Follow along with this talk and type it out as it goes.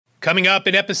Coming up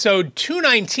in episode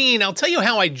 219, I'll tell you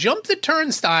how I jumped the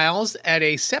turnstiles at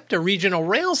a SEPTA regional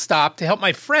rail stop to help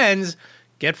my friends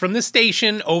get from the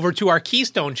station over to our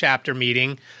Keystone Chapter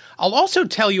meeting. I'll also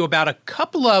tell you about a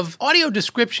couple of audio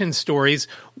description stories,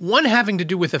 one having to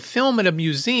do with a film at a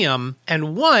museum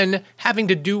and one having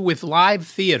to do with live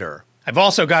theater. I've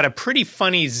also got a pretty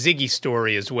funny Ziggy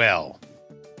story as well.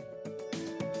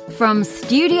 From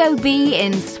Studio B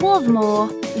in Swarthmore,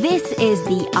 this is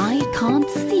the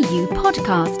iCantCU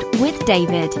podcast with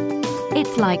David.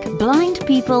 It's like blind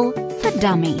people for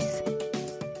dummies.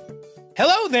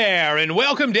 Hello there, and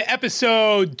welcome to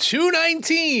episode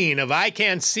 219 of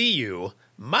iCantCU.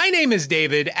 My name is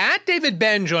David, at David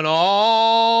Benj on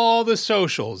all the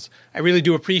socials. I really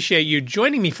do appreciate you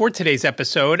joining me for today's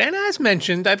episode, and as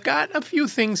mentioned, I've got a few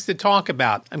things to talk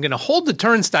about. I'm going to hold the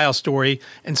turnstile story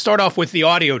and start off with the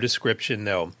audio description,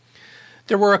 though.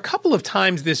 There were a couple of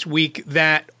times this week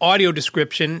that audio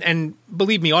description, and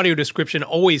believe me, audio description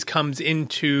always comes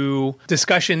into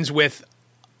discussions with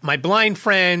my blind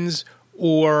friends,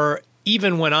 or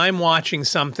even when I'm watching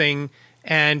something.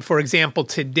 And for example,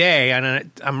 today, and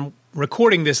I'm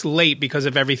recording this late because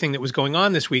of everything that was going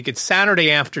on this week. It's Saturday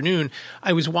afternoon.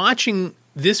 I was watching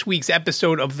this week's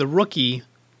episode of The Rookie,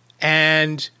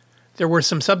 and there were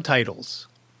some subtitles.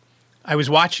 I was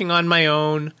watching on my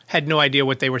own, had no idea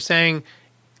what they were saying.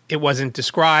 It wasn't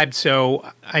described, so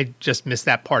I just missed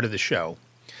that part of the show.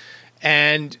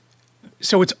 And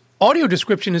so it's audio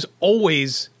description is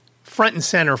always front and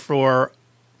center for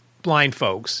blind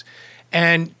folks.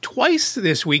 And twice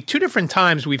this week, two different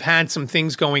times, we've had some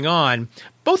things going on,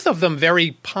 both of them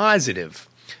very positive.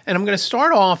 And I'm going to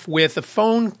start off with a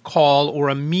phone call or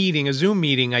a meeting, a Zoom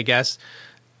meeting, I guess,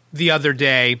 the other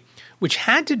day, which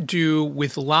had to do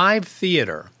with live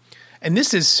theater. And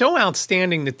this is so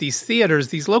outstanding that these theaters,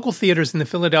 these local theaters in the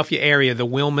Philadelphia area, the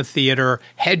Wilma Theater,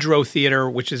 Hedgerow Theater,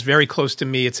 which is very close to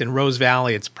me, it's in Rose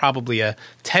Valley, it's probably a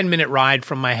 10-minute ride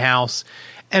from my house,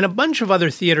 and a bunch of other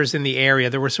theaters in the area.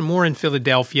 There were some more in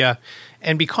Philadelphia.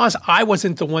 And because I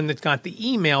wasn't the one that got the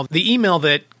email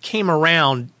that came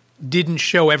around didn't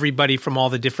show everybody from all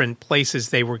the different places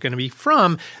they were going to be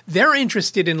from. They're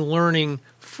interested in learning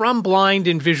from blind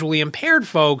and visually impaired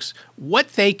folks what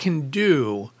they can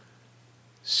do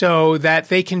so that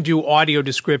they can do audio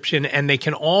description and they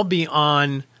can all be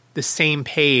on the same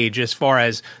page as far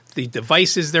as the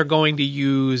devices they're going to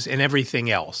use and everything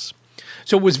else.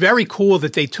 So it was very cool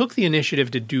that they took the initiative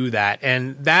to do that,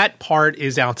 and that part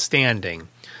is outstanding.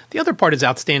 The other part is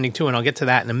outstanding too, and I'll get to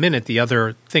that in a minute, the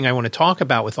other thing I want to talk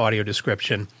about with audio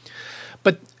description.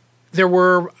 But there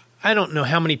were, I don't know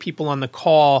how many people on the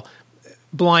call,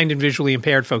 blind and visually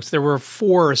impaired folks. There were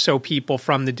 4 or so people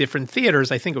from the different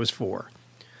theaters. I think it was 4.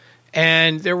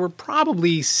 And there were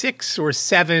probably 6 or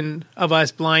 7 of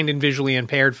us blind and visually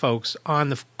impaired folks on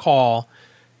the call,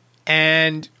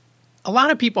 and a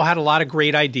lot of people had a lot of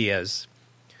great ideas.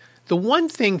 The one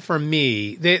thing for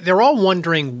me, they're all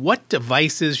wondering what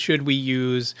devices should we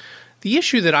use. The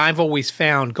issue that I've always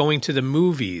found going to the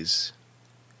movies,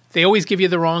 they always give you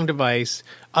the wrong device.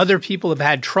 Other people have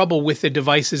had trouble with the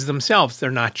devices themselves.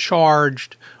 They're not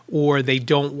charged or they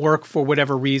don't work for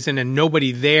whatever reason and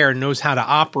nobody there knows how to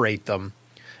operate them.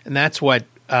 And that's what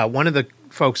one of the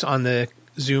folks on the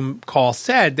Zoom call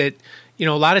said, that a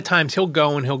lot of times he'll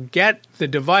go and he'll get the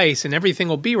device and everything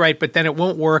will be right, but then it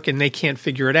won't work and they can't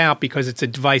figure it out because it's a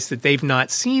device that they've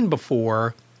not seen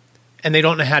before and they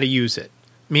don't know how to use it,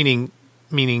 meaning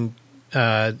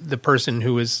the person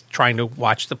who is trying to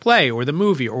watch the play or the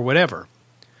movie or whatever.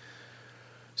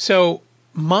 So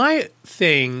my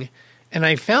thing, and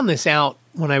I found this out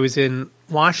when I was in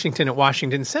Washington at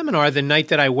Washington Seminar, the night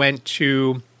that I went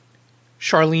to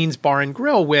Charlene's Bar and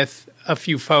Grill with a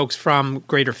few folks from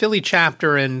Greater Philly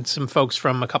chapter and some folks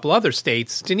from a couple other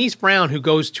states. Denise Brown, who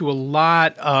goes to a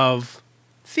lot of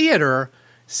theater,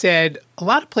 said a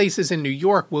lot of places in New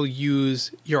York will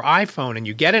use your iPhone and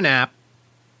you get an app,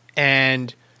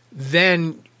 and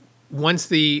then once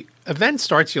the event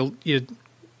starts, you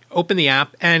open the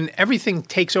app and everything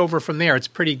takes over from there. It's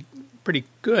pretty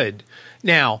good.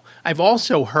 Now, I've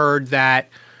also heard that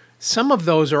some of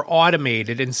those are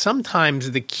automated and sometimes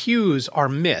the cues are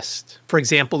missed. For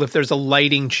example, if there's a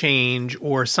lighting change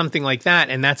or something like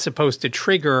that, and that's supposed to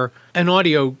trigger an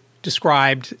audio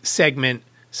described segment,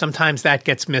 sometimes that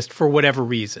gets missed for whatever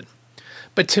reason.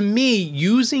 But to me,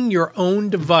 using your own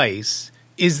device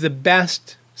is the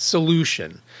best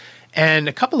solution. And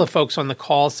a couple of folks on the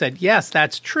call said, yes,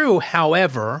 that's true.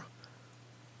 However,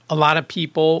 a lot of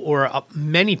people or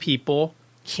many people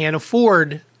can't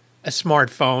afford a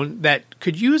smartphone that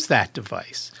could use that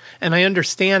device. And I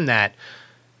understand that.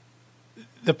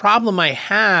 the problem I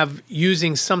have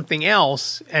using something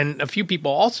else, and a few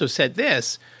people also said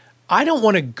this, I don't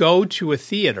want to go to a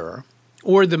theater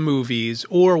or the movies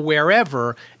or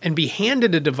wherever and be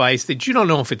handed a device that you don't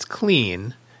know if it's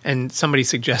clean. And somebody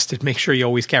suggested make sure you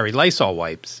always carry Lysol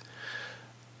wipes.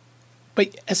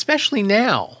 But especially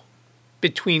now,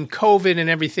 between COVID and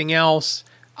everything else,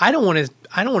 I don't want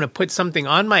to put something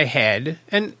on my head.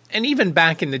 And even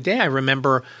back in the day, I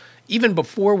remember even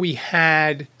before we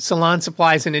had salon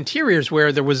supplies and interiors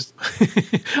where there was,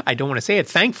 I don't want to say it,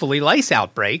 thankfully, lice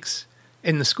outbreaks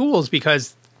in the schools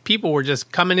because people were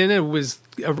just coming in. It was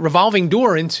a revolving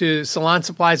door into salon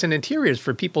supplies and interiors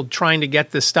for people trying to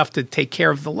get this stuff to take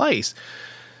care of the lice.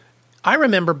 I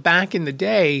remember back in the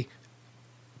day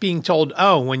being told,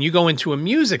 oh, when you go into a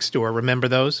music store, remember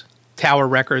those? Tower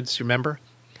Records, remember?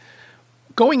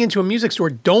 Going into a music store,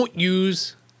 don't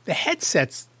use the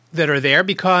headsets that are there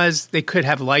because they could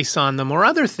have lice on them or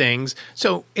other things.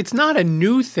 So it's not a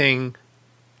new thing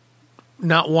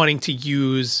not wanting to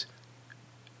use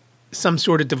some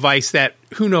sort of device that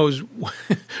who knows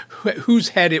whose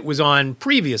head it was on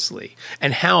previously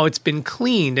and how it's been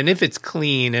cleaned and if it's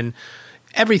clean and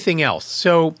everything else.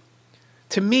 So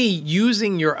to me,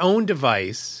 using your own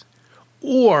device,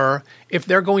 or if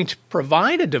they're going to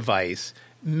provide a device,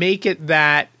 make it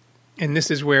that, and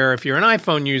this is where if you're an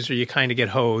iPhone user, you kind of get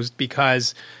hosed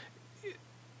because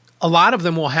a lot of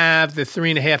them will have the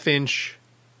 3.5-inch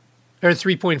or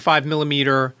 3.5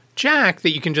 millimeter jack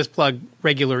that you can just plug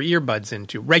regular earbuds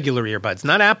into. Regular earbuds,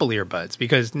 not Apple earbuds,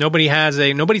 because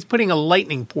nobody's putting a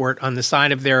lightning port on the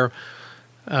side of their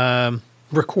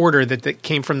recorder that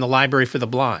came from the Library for the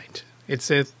Blind. It's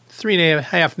a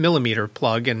 3.5 millimeter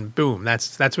plug, and boom,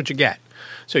 that's what you get.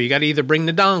 So you got to either bring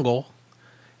the dongle,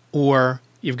 or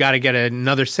you've got to get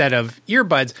another set of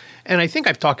earbuds. And I think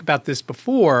I've talked about this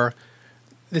before.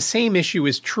 The same issue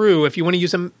is true if you want to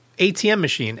use an ATM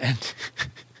machine.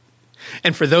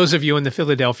 And for those of you in the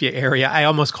Philadelphia area, I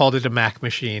almost called it a Mac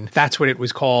machine. That's what it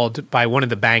was called by one of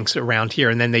the banks around here.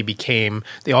 And then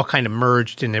they all kind of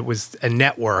merged, and it was a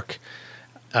network.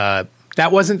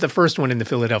 That wasn't the first one in the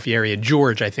Philadelphia area.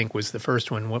 George, I think, was the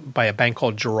first one by a bank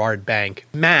called Girard Bank.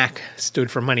 MAC stood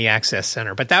for Money Access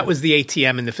Center, but that was the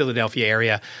ATM in the Philadelphia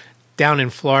area. Down in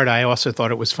Florida, I also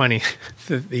thought it was funny.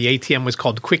 The ATM was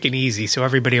called Quick and Easy, so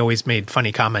everybody always made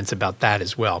funny comments about that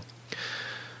as well.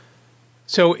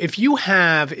 So if you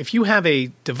have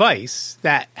a device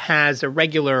that has a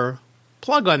regular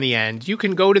plug on the end, you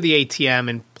can go to the ATM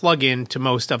and plug into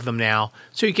most of them now,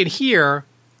 so you can hear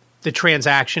the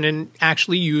transaction and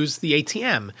actually use the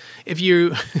ATM. If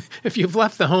you've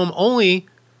left the home only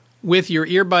with your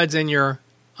earbuds and your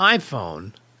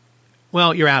iPhone,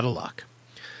 well, you're out of luck.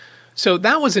 So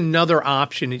that was another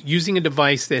option, using a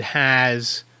device that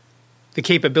has the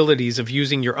capabilities of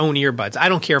using your own earbuds. I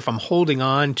don't care if I'm holding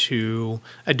on to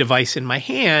a device in my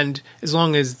hand, as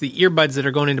long as the earbuds that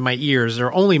are going into my ears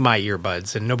are only my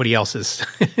earbuds and nobody else has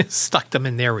stuck them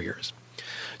in their ears.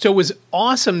 So it was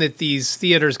awesome that these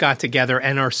theaters got together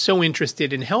and are so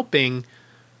interested in helping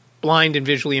blind and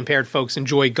visually impaired folks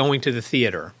enjoy going to the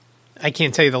theater. I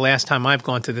can't tell you the last time I've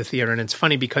gone to the theater, and it's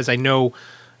funny because I know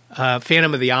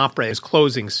Phantom of the Opera is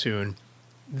closing soon.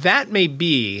 That may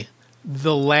be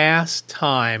the last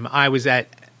time I was at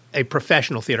a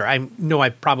professional theater. I know I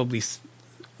probably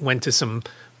went to some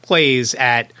plays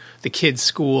at the kids'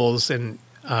 schools, and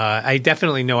I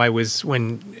definitely know I was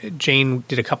when Jane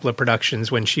did a couple of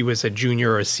productions when she was a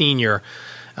junior or a senior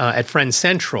at Friends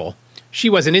Central. She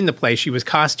wasn't in the play. She was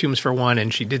costumes for one,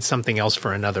 and she did something else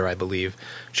for another, I believe.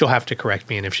 She'll have to correct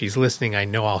me, and if she's listening, I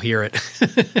know I'll hear it.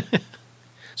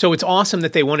 So it's awesome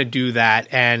that they want to do that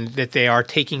and that they are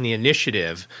taking the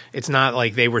initiative. It's not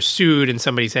like they were sued and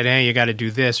somebody said, hey, you got to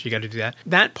do this, you got to do that.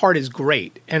 That part is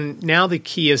great. And now the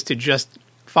key is to just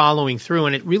following through,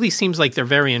 and it really seems like they're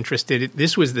very interested.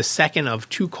 This was the second of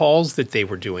 2 calls that they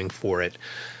were doing for it,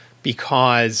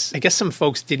 because I guess some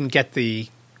folks didn't get the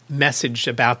message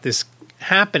about this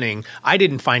happening. I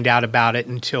didn't find out about it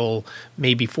until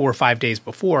maybe 4 or 5 days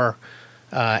before.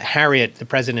 Harriet, the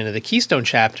president of the Keystone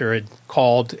Chapter, had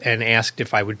called and asked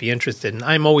if I would be interested. And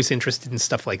I'm always interested in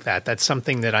stuff like that. That's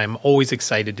something that I'm always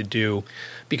excited to do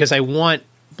because I want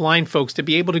blind folks to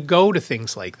be able to go to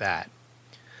things like that.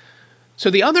 So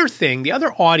the other thing, the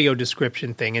other audio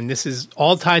description thing, and this is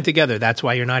all tied together. That's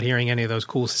why you're not hearing any of those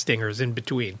cool stingers in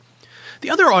between. The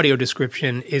other audio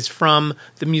description is from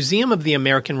the Museum of the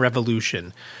American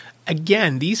Revolution.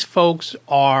 Again, these folks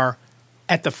are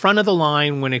at the front of the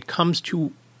line when it comes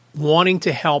to wanting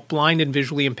to help blind and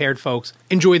visually impaired folks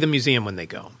enjoy the museum when they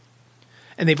go.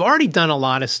 And they've already done a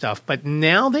lot of stuff, but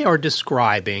now they are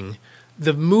describing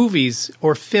the movies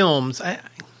or films,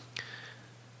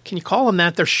 can you call them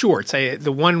that? They're shorts.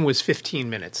 The one was 15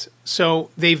 minutes. So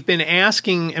they've been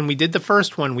asking, and we did the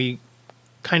first one, we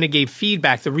kind of gave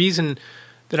feedback. The reason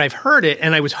that I've heard it,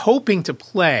 and I was hoping to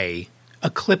play a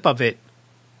clip of it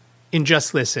in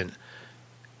Just Listen.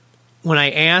 When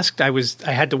I asked,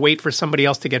 I had to wait for somebody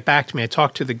else to get back to me. I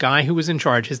talked to the guy who was in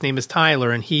charge. His name is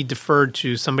Tyler, and he deferred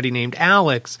to somebody named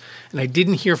Alex. And I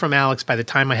didn't hear from Alex by the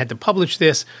time I had to publish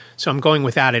this, so I'm going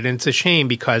without it. And it's a shame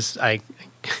because I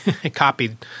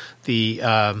copied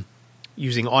the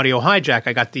using Audio Hijack.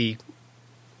 I got the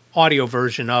audio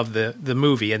version of the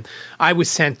movie, and I was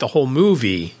sent the whole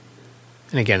movie.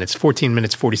 And again, it's 14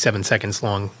 minutes, 47 seconds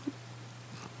long.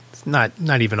 It's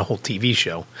not even a whole TV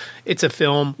show. It's a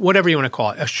film, whatever you want to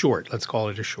call it, a short. Let's call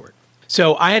it a short.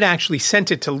 So I had actually sent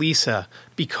it to Lisa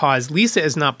because Lisa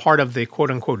is not part of the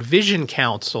quote-unquote Vision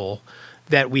Council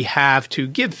that we have to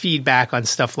give feedback on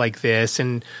stuff like this,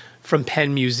 and from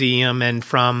Penn Museum and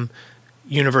from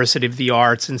University of the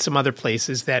Arts and some other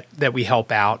places that we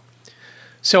help out.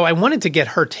 So I wanted to get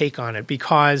her take on it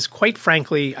because, quite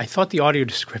frankly, I thought the audio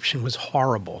description was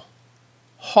horrible.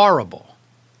 Horrible.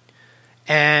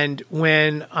 And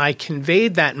when I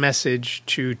conveyed that message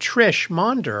to Trish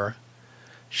Monder,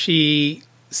 she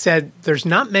said there's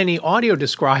not many audio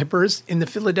describers in the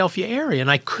Philadelphia area,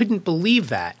 and I couldn't believe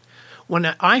that. When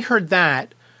I heard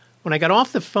that, when I got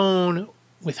off the phone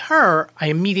with her, I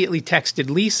immediately texted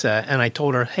Lisa, and I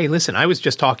told her, hey, listen, I was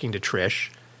just talking to Trish,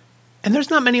 and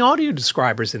there's not many audio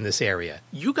describers in this area.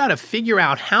 You got to figure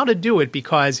out how to do it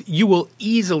because you will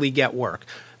easily get work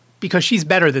because she's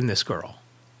better than this girl.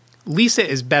 Lisa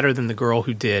is better than the girl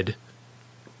who did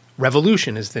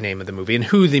Revolution is the name of the movie, and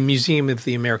who the Museum of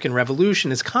the American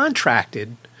Revolution is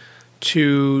contracted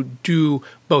to do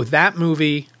both that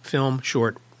movie, film,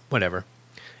 short, whatever,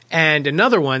 and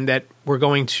another one that we're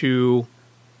going to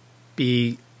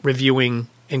be reviewing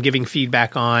and giving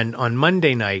feedback on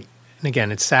Monday night. And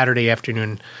again, it's Saturday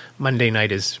afternoon. Monday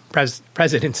night is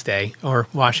President's Day or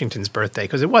Washington's birthday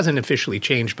because it wasn't officially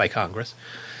changed by Congress.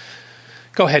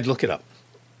 Go ahead, look it up.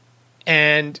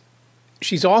 And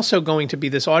she's also going to be,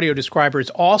 this audio describer is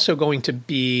also going to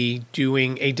be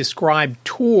doing a described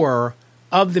tour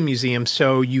of the museum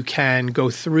so you can go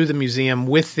through the museum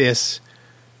with this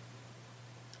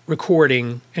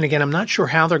recording. And again, I'm not sure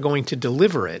how they're going to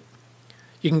deliver it.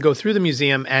 You can go through the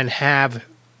museum and have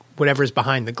whatever's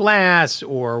behind the glass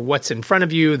or what's in front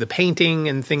of you, the painting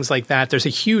and things like that. There's a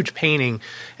huge painting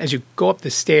as you go up the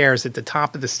stairs at the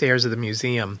top of the stairs of the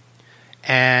museum.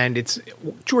 And it's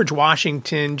George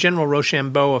Washington, General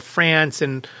Rochambeau of France,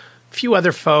 and a few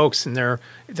other folks. And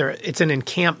it's an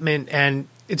encampment, and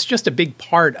it's just a big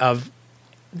part of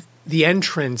the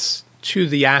entrance to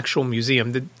the actual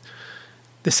museum,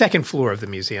 the second floor of the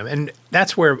museum. And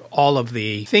that's where all of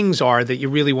the things are that you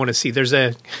really want to see. There's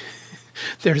a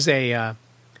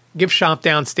gift shop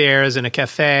downstairs and a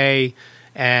cafe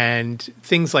and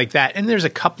things like that. And there's a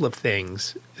couple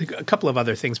of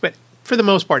other things, but for the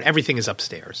most part, everything is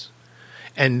upstairs.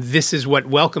 And this is what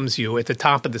welcomes you at the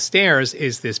top of the stairs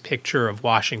is this picture of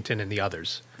Washington and the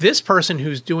others. This person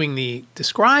who's doing the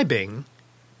describing,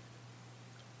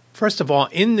 first of all,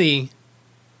 in the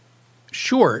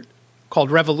short called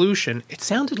Revolution, it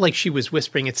sounded like she was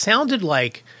whispering. It sounded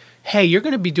like, hey, you're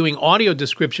going to be doing audio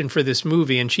description for this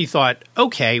movie. And she thought,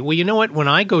 okay, well, you know what? When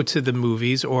I go to the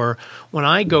movies or when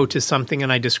I go to something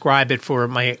and I describe it for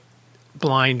my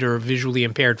blind or visually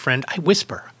impaired friend, I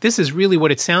whisper. This is really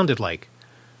what it sounded like.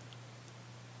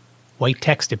 White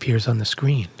text appears on the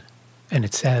screen and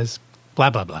it says blah,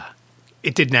 blah, blah.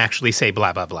 It didn't actually say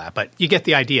blah, blah, blah, but you get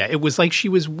the idea. It was like she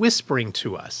was whispering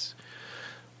to us.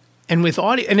 And with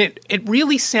audio, and it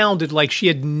really sounded like she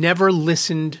had never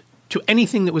listened to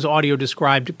anything that was audio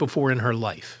described before in her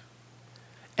life.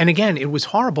 And again, it was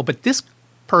horrible, but this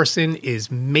person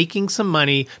is making some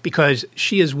money because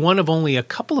she is one of only a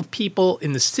couple of people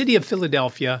in the city of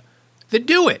Philadelphia that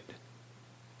do it.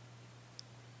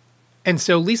 And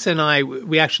so Lisa and I,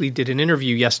 we actually did an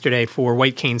interview yesterday for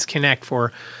White Canes Connect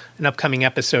for an upcoming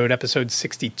episode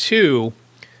 62.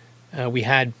 We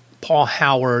had Paul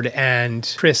Howard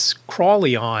and Chris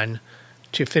Crawley on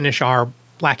to finish our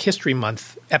Black History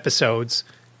Month episodes.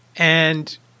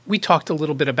 And we talked a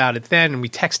little bit about it then, and we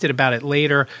texted about it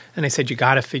later. And I said, you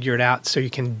got to figure it out so you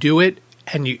can do it,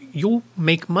 and you'll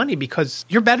make money because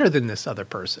you're better than this other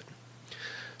person.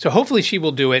 So hopefully she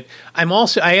will do it.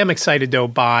 I am excited, though,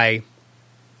 by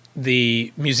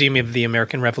the Museum of the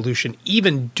American Revolution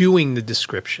even doing the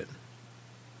description.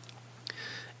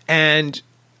 And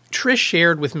Trish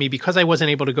shared with me, because I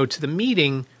wasn't able to go to the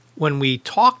meeting, when we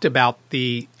talked about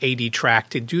the AD track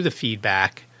to do the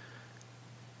feedback,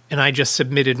 and I just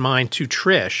submitted mine to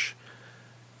Trish,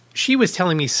 she was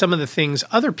telling me some of the things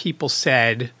other people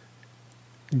said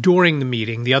during the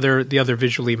meeting, the other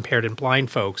visually impaired and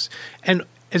blind folks. And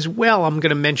as well, I'm going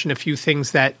to mention a few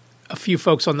things that a few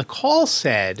folks on the call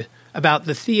said about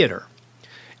the theater.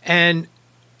 And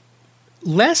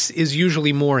less is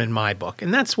usually more in my book,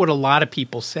 and that's what a lot of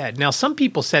people said. Now, some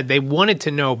people said they wanted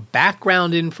to know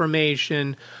background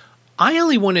information. I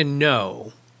only want to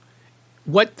know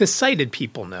what the sighted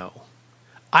people know.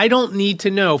 I don't need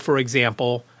to know, for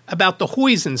example, about the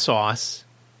hoisin sauce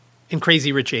in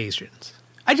Crazy Rich Asians.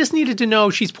 I just needed to know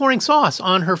she's pouring sauce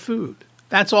on her food.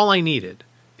 That's all I needed.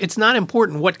 It's not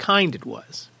important what kind it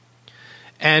was.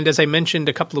 And as I mentioned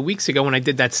a couple of weeks ago when I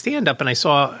did that stand-up and I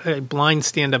saw a blind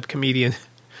stand-up comedian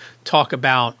talk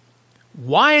about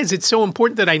why is it so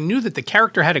important that I knew that the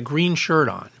character had a green shirt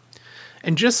on?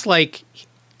 And just like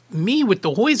me with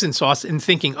the hoisin sauce and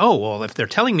thinking, oh, well, if they're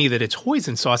telling me that it's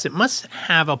hoisin sauce, it must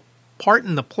have a part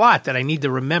in the plot that I need to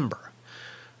remember.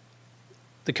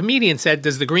 The comedian said,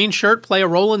 does the green shirt play a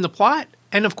role in the plot?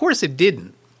 And of course it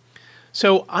didn't.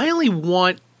 So I only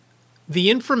want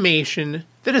the information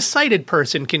that a sighted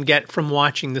person can get from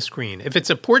watching the screen. If it's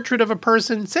a portrait of a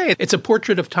person, say it's a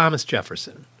portrait of Thomas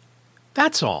Jefferson.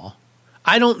 That's all.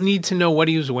 I don't need to know what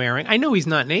he was wearing. I know he's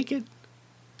not naked.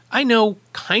 I know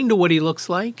kind of what he looks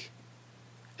like.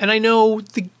 And I know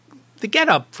the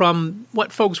get-up from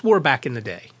what folks wore back in the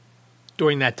day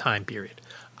during that time period.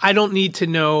 I don't need to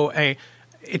know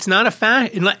it's not a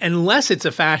fashion, unless it's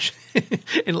a fashion,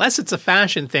 unless it's a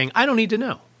fashion thing, I don't need to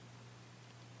know.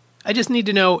 I just need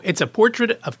to know it's a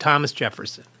portrait of Thomas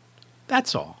Jefferson.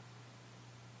 That's all.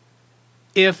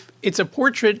 If it's a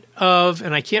portrait of,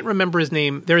 and I can't remember his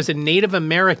name, there's a Native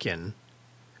American,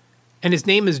 and his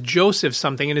name is Joseph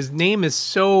something, and his name is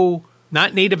so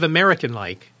not Native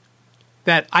American-like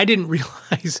that I didn't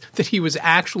realize that he was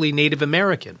actually Native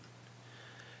American.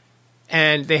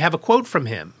 And they have a quote from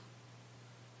him.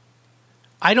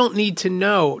 I don't need to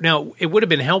know. Now, it would have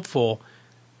been helpful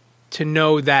to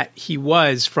know that he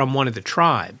was from one of the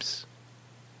tribes.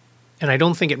 And I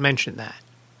don't think it mentioned that.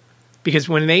 Because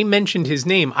when they mentioned his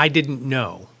name, I didn't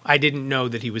know. I didn't know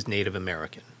that he was Native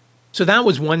American. So that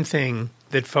was one thing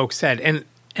that folks said. And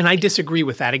I disagree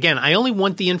with that. Again, I only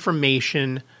want the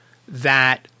information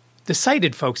that the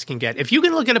sighted folks can get. If you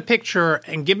can look at a picture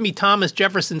and give me Thomas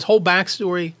Jefferson's whole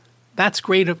backstory, that's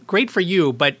great for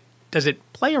you. But does it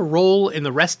play a role in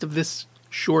the rest of this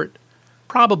short?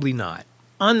 Probably not.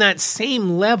 On that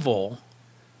same level,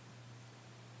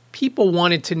 people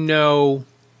wanted to know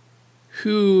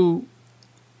who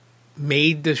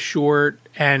made the short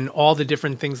and all the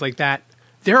different things like that.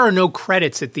 There are no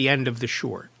credits at the end of the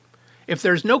short. If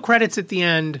there's no credits at the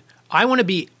end, I want to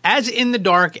be as in the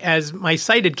dark as my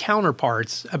sighted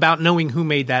counterparts about knowing who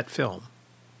made that film.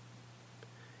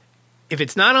 If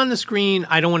it's not on the screen,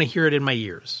 I don't want to hear it in my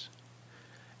ears.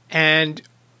 And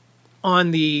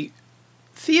on the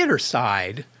theater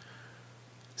side,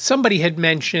 somebody had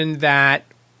mentioned that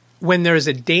when there's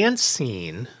a dance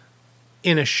scene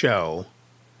in a show,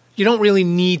 you don't really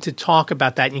need to talk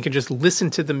about that. You can just listen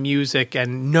to the music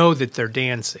and know that they're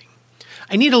dancing.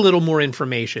 I need a little more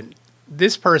information.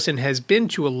 This person has been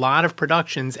to a lot of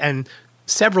productions and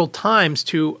several times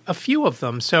to a few of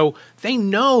them. So they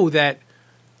know that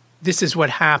this is what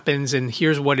happens and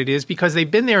here's what it is because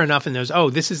they've been there enough and knows, oh,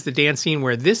 this is the dance scene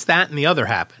where this, that, and the other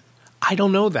happened. I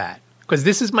don't know that because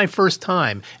this is my first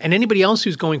time, and anybody else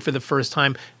who's going for the first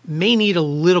time may need a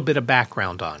little bit of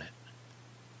background on it.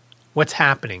 What's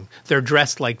happening? They're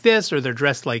dressed like this or they're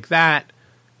dressed like that.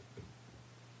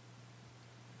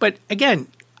 But again,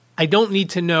 I don't need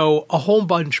to know a whole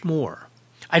bunch more.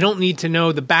 I don't need to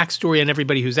know the backstory on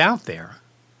everybody who's out there.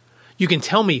 You can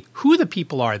tell me who the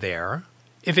people are there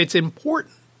if it's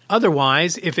important.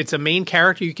 Otherwise, if it's a main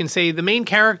character, you can say the main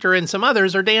character and some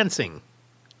others are dancing.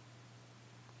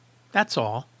 That's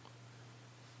all.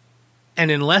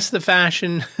 And unless the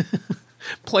fashion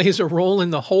plays a role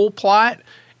in the whole plot,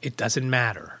 it doesn't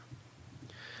matter.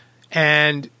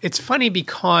 And it's funny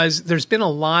because there's been a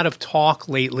lot of talk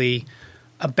lately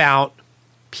about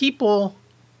people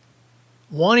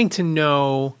wanting to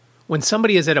know when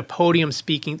somebody is at a podium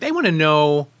speaking, they want to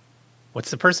know,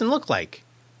 what's the person look like?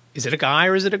 Is it a guy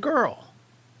or is it a girl?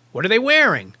 What are they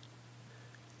wearing?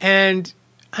 And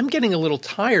I'm getting a little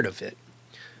tired of it.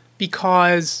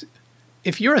 Because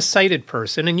if you're a sighted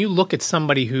person and you look at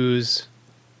somebody who's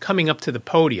coming up to the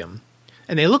podium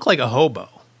and they look like a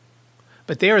hobo,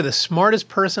 but they are the smartest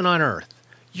person on earth,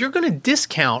 you're going to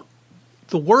discount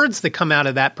the words that come out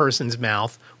of that person's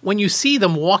mouth when you see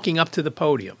them walking up to the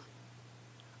podium.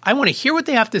 I want to hear what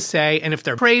they have to say, and if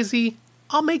they're crazy,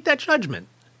 I'll make that judgment.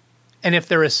 And if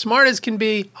they're as smart as can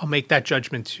be, I'll make that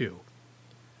judgment too.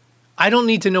 I don't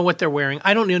need to know what they're wearing.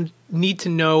 I don't need to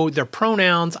know their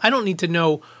pronouns. I don't need to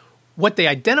know what they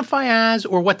identify as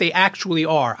or what they actually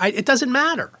are. It doesn't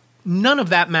matter. None of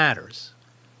that matters.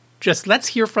 Just let's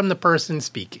hear from the person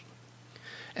speaking.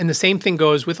 And the same thing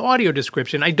goes with audio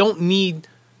description. I don't need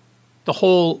the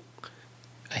whole,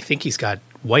 I think he's got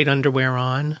white underwear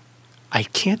on. I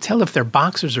can't tell if they're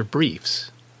boxers or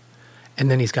briefs.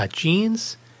 And then he's got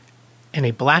jeans and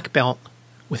a black belt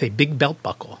with a big belt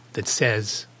buckle that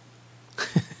says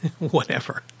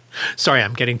whatever. Sorry,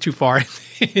 I'm getting too far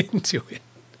into it.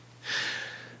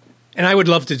 And I would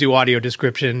love to do audio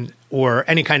description or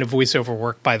any kind of voiceover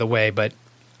work, by the way, but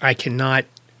I cannot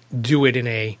do it in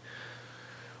a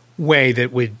way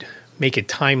that would make it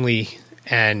timely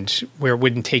and where it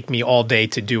wouldn't take me all day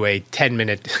to do a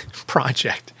 10-minute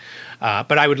project.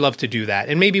 But I would love to do that.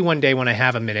 And maybe one day when I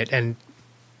have a minute. And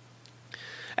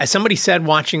as somebody said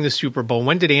watching the Super Bowl,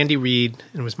 when did Andy Reid,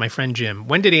 and it was my friend Jim,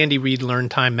 when did Andy Reid learn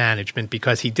time management?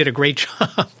 Because he did a great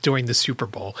job during the Super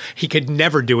Bowl. He could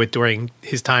never do it during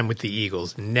his time with the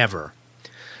Eagles. Never.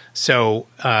 So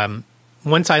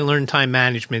once I learn time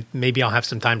management, maybe I'll have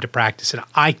some time to practice it.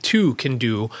 I, too, can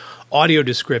do audio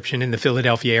description in the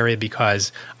Philadelphia area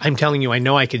because I'm telling you, I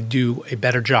know I could do a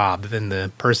better job than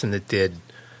the person that did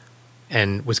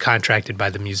and was contracted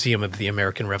by the Museum of the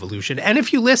American Revolution. And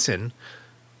if you listen,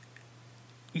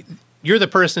 you're the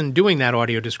person doing that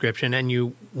audio description and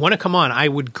you want to come on, I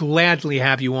would gladly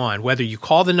have you on, whether you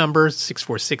call the number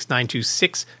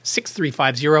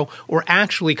 646-926-6350 or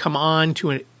actually come on to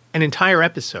an entire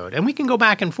episode. And we can go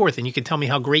back and forth and you can tell me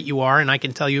how great you are and I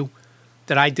can tell you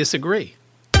that I disagree.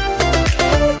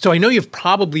 So I know you've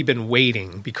probably been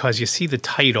waiting because you see the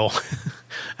title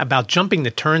about jumping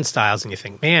the turnstiles and you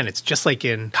think, man, it's just like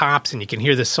in Cops and you can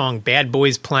hear the song Bad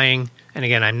Boys playing. And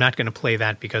again, I'm not going to play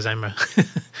that because I'm a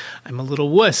little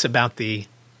wuss about the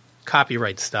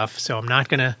copyright stuff, so I'm not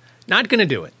going to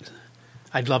do it.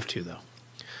 I'd love to though.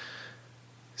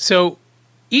 So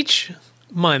each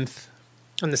month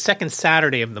on the second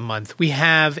Saturday of the month, we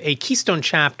have a Keystone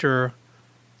Chapter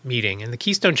meeting. And the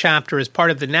Keystone Chapter is part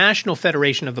of the National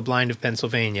Federation of the Blind of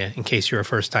Pennsylvania, in case you're a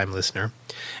first-time listener.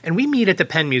 And we meet at the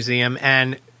Penn Museum,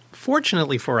 and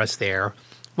fortunately for us there,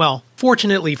 well,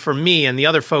 fortunately for me and the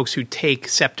other folks who take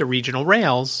SEPTA Regional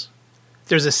Rails,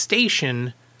 there's a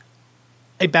station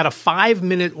about a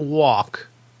 5-minute walk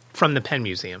from the Penn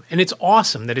Museum. And it's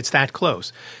awesome that it's that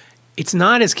close. It's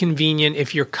not as convenient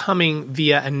if you're coming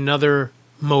via another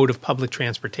mode of public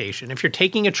transportation. If you're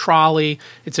taking a trolley,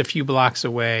 it's a few blocks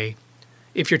away.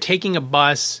 If you're taking a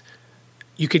bus,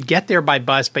 you could get there by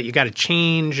bus, but you got to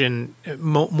change and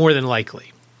more than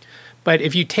likely. But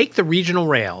if you take the regional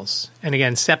rails, and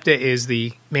again, SEPTA is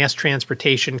the mass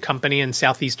transportation company in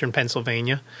southeastern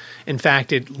Pennsylvania. In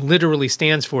fact, it literally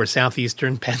stands for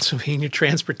Southeastern Pennsylvania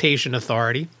Transportation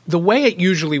Authority. The way it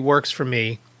usually works for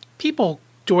me, people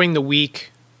during the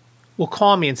week will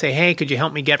call me and say, hey, could you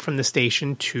help me get from the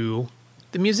station to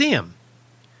the museum?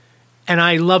 And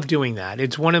I love doing that.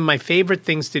 It's one of my favorite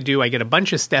things to do. I get a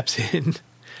bunch of steps in,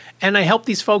 and I help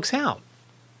these folks out.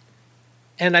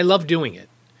 And I love doing it.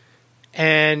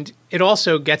 And it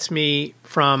also gets me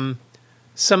from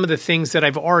some of the things that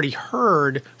I've already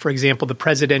heard, for example, the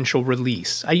presidential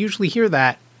release. I usually hear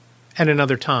that at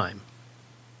another time.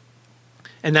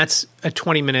 And that's a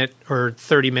 20-minute or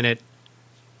 30-minute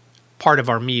part of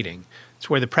our meeting. It's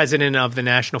where the president of the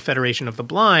National Federation of the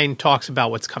Blind talks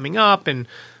about what's coming up, and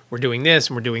we're doing this,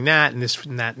 and we're doing that, and this,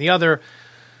 and that, and the other.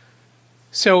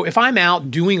 So if I'm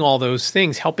out doing all those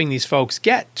things, helping these folks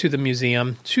get to the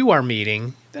museum, to our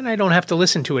meeting, then I don't have to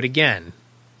listen to it again.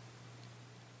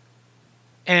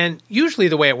 And usually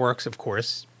the way it works, of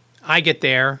course, I get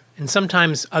there, and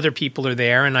sometimes other people are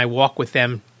there, and I walk with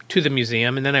them to the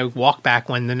museum, and then I walk back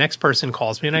when the next person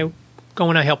calls me, and I go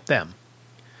and I help them.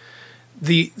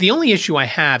 The only issue I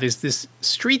have is this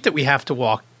street that we have to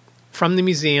walk from the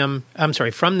museum,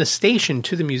 from the station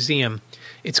to the museum.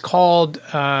 It's called,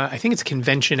 I think it's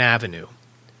Convention Avenue.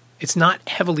 It's not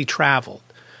heavily traveled.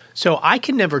 So I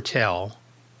can never tell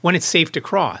when it's safe to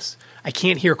cross. I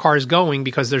can't hear cars going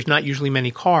because there's not usually many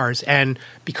cars. And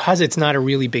because it's not a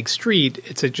really big street,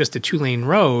 it's just a 2-lane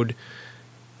road.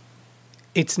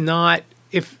 It's not,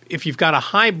 if you've got a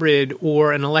hybrid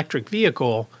or an electric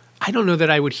vehicle, I don't know that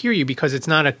I would hear you because it's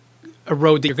not a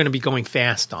road that you're going to be going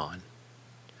fast on.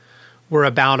 We're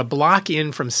about a block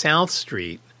in from South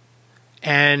Street,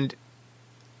 and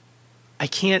I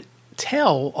can't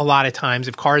tell a lot of times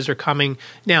if cars are coming.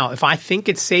 Now, if I think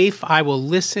it's safe, I will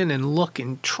listen and look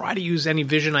and try to use any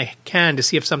vision I can to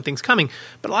see if something's coming.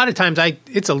 But a lot of times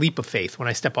it's a leap of faith when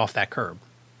I step off that curb.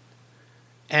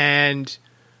 And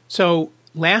so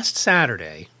last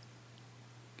Saturday,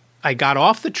 I got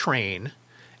off the train,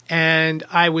 and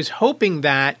I was hoping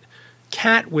that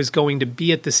Kat was going to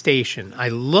be at the station. I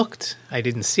looked. I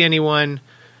didn't see anyone.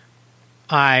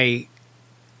 I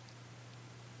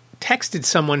texted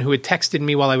someone who had texted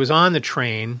me while I was on the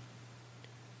train,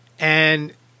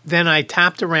 and then I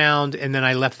tapped around, and then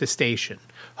I left the station,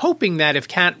 hoping that if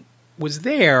Kat was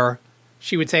there,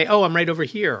 she would say, "Oh, I'm right over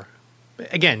here."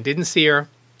 But again, didn't see her,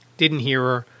 didn't hear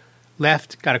her,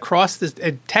 left, got across the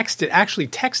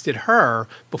texted her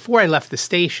before I left the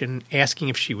station asking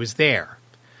if she was there.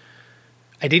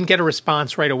 I didn't get a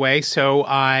response right away, so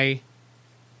I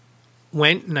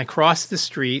went and I crossed the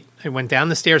street. I went down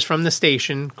the stairs from the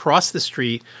station, crossed the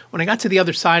street. When I got to the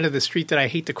other side of the street that I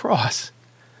hate to cross,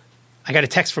 I got a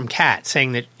text from Kat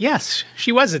saying that, yes,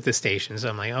 she was at the station. So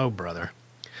I'm like, oh, brother.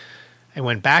 I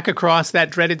went back across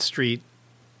that dreaded street,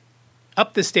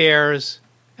 up the stairs,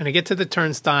 and I get to the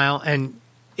turnstile. And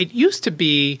it used to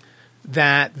be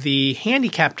that the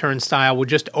handicap turnstile would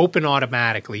just open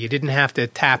automatically. You didn't have to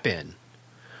tap in.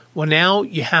 Well, now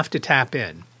you have to tap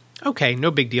in. Okay, no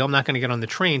big deal. I'm not going to get on the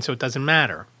train, so it doesn't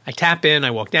matter. I tap in.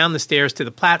 I walk down the stairs to the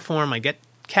platform. I get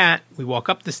Kat. We walk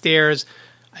up the stairs.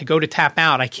 I go to tap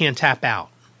out. I can't tap out.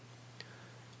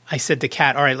 I said to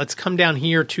Kat, all right, let's come down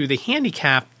here to the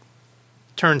handicap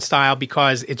turnstile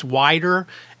because it's wider,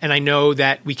 and I know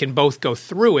that we can both go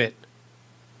through it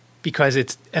because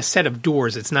it's a set of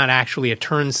doors. It's not actually a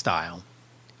turnstile.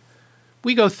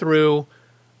 We go through.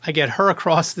 I get her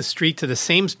across the street to the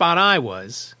same spot I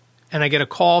was, and I get a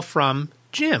call from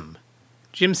Jim.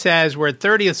 Jim says, we're at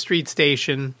 30th Street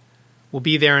Station. We'll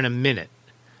be there in a minute.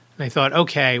 And I thought,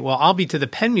 okay, well, I'll be to the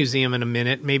Penn Museum in a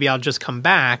minute. Maybe I'll just come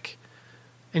back.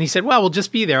 And he said, well, we'll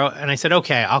just be there. And I said,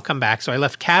 okay, I'll come back. So I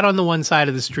left Kat on the one side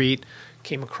of the street,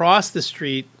 came across the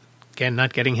street, again,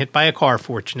 not getting hit by a car,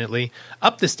 fortunately,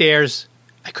 up the stairs.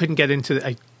 I couldn't get into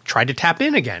I tried to tap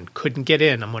in again, couldn't get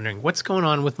in. I'm wondering, what's going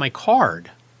on with my card?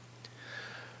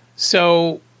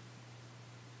 So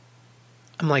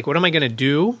I'm like, what am I going to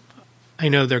do? I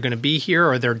know they're going to be here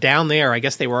or they're down there. I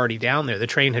guess they were already down there. The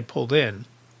train had pulled in.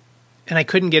 And I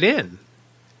couldn't get in.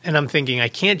 And I'm thinking, I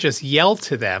can't just yell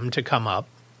to them to come up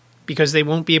because they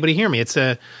won't be able to hear me. It's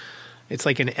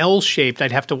like an L-shaped.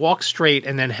 I'd have to walk straight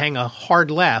and then hang a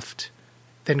hard left,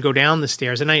 then go down the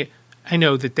stairs. And I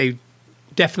know that they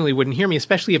definitely wouldn't hear me,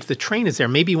 especially if the train is there.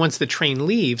 Maybe once the train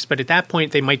leaves, but at that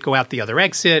point they might go out the other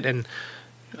exit and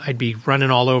I'd be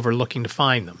running all over looking to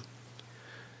find them.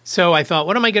 So I thought,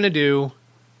 what am I going to do?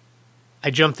 I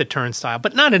jumped the turnstile,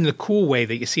 but not in the cool way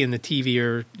that you see in the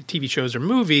TV shows or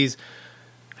movies.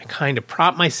 I kind of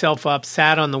propped myself up,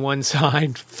 sat on the one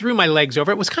side, threw my legs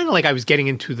over. It was kind of like I was getting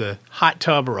into the hot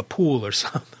tub or a pool or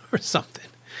something.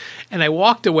 And I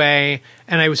walked away,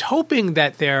 and I was hoping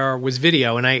that there was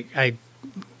video. And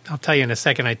I'll tell you in a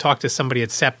second, I talked to somebody at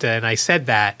SEPTA, and I said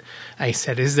that. I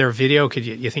said, is there a video? Could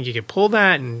you think you could pull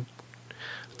that? And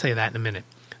I'll tell you that in a minute.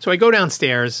 So I go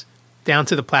downstairs, down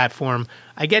to the platform.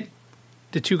 I get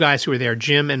the two guys who were there,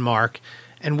 Jim and Mark,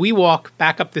 and we walk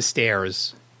back up the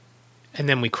stairs, and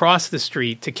then we cross the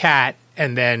street to Kat,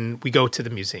 and then we go to the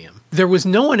museum. There was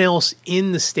no one else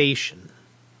in the station.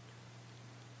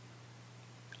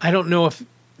 I don't know if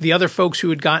the other folks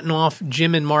who had gotten off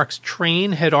Jim and Mark's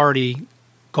train had already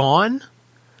gone,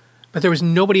 but there was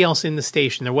nobody else in the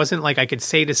station. There wasn't like I could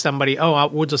say to somebody, oh,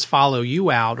 we'll just follow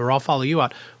you out, or I'll follow you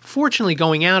out. Fortunately,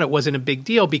 going out, it wasn't a big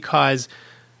deal because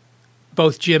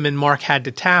both Jim and Mark had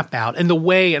to tap out. And the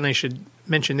way, and I should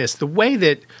mention this, the way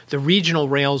that the regional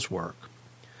rails work,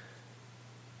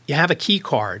 you have a key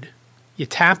card, you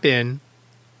tap in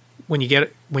when you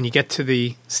get to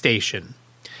the station.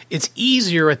 It's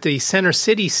easier at the Center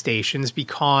City stations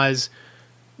because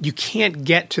you can't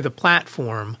get to the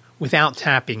platform without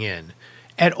tapping in.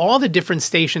 At all the different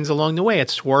stations along the way, at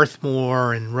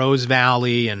Swarthmore and Rose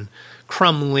Valley and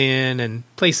Crumlin and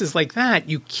places like that,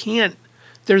 you can't.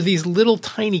 There are these little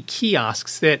tiny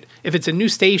kiosks that if it's a new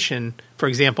station, for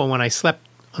example, when I slept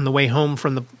on the way home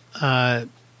from the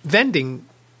vending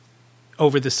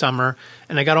over the summer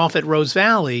and I got off at Rose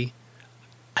Valley,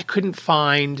 I couldn't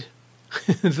find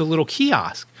the little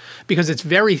kiosk because it's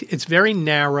very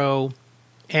narrow,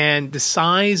 and the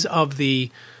size of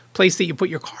the place that you put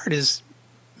your card is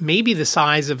maybe the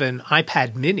size of an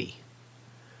iPad mini.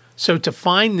 So to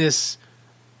find this,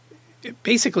 it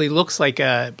basically looks like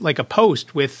a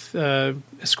post with a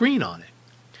screen on it.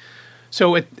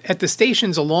 So at the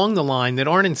stations along the line that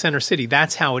aren't in Center City,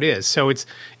 that's how it is. So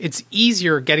it's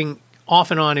easier getting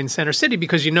off and on in Center City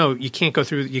because you can't go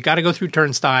through. You got to go through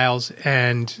turnstiles,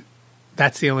 and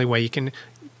that's the only way you can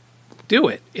do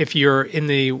it. If you're in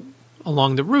the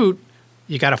along the route,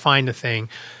 you got to find the thing.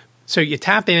 So you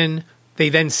tap in, they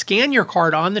then scan your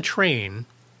card on the train,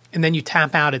 and then you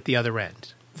tap out at the other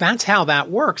end. That's how that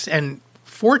works. And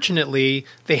fortunately,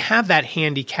 they have that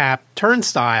handicap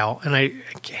turnstile, and I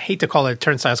hate to call it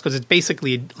turnstiles because it's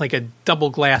basically like a double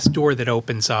glass door that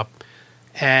opens up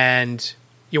and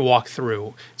you walk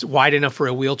through. It's wide enough for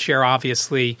a wheelchair,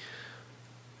 obviously.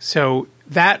 So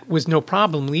that was no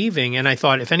problem leaving. And I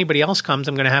thought, if anybody else comes,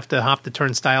 I'm going to have to hop the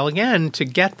turnstile again to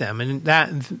get them. And that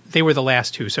they were the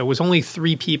last two. So it was only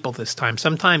 3 people this time.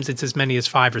 Sometimes it's as many as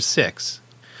 5 or 6.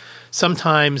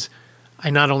 Sometimes I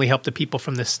not only help the people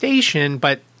from the station,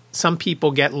 but some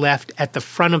people get left at the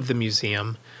front of the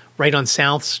museum, right on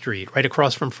South Street, right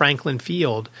across from Franklin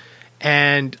Field.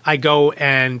 And I go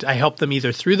and I help them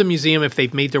either through the museum if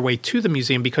they've made their way to the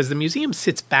museum, because the museum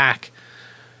sits back.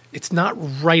 It's not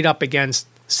right up against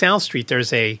South Street.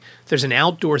 There's an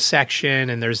outdoor section,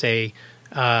 and there's a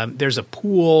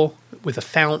pool with a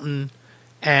fountain,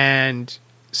 and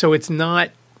so it's not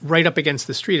right up against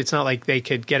the street. It's not like they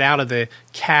could get out of the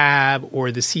cab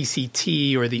or the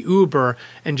CCT or the Uber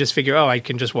and just figure, oh, I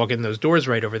can just walk in those doors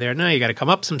right over there. No, you got to come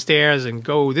up some stairs and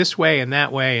go this way and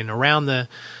that way and around the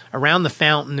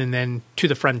fountain and then to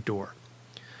the front door.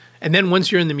 And then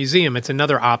once you're in the museum, it's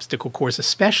another obstacle course,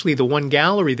 especially the one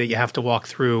gallery that you have to walk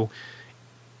through.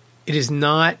 It is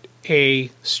not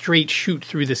a straight shoot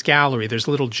through this gallery. There's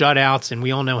little jut outs, and we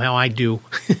all know how I do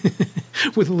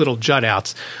with little jut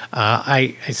outs.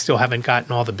 I still haven't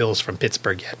gotten all the bills from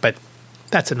Pittsburgh yet, but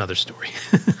that's another story.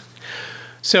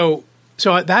 So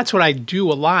that's what I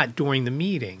do a lot during the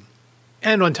meeting.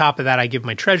 And on top of that, I give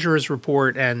my treasurer's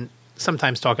report and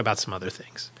sometimes talk about some other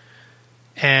things.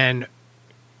 And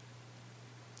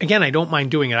again, I don't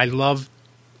mind doing it. I love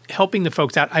helping the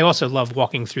folks out. I also love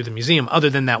walking through the museum, other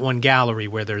than that one gallery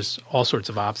where there's all sorts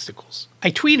of obstacles.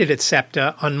 I tweeted at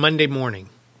SEPTA on Monday morning,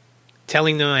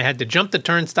 telling them I had to jump the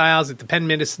turnstiles at the Penn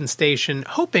Medicine station,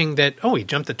 hoping that, oh, he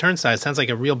jumped the turnstiles. Sounds like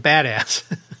a real badass.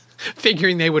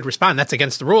 Figuring they would respond. That's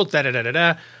against the rules,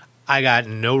 da-da-da-da-da. I got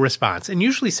no response. And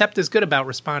usually SEPTA's good about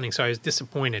responding, so I was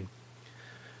disappointed.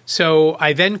 So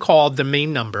I then called the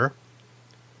main number,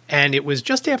 and it was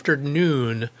just after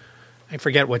noon. I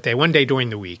forget what day, one day during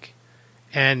the week.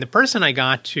 And the person I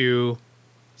got to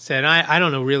said, I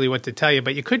don't know really what to tell you,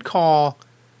 but you could call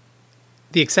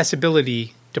the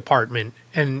accessibility department,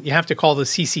 and you have to call the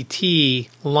CCT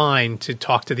line to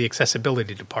talk to the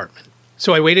accessibility department.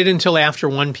 So I waited until after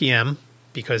 1 p.m.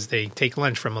 because they take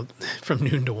lunch from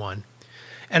noon to 1.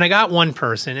 And I got one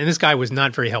person, and this guy was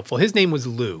not very helpful. His name was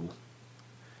Lou.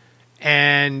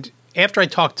 And after I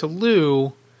talked to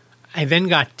Lou, I then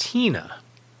got Tina.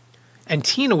 And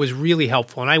Tina was really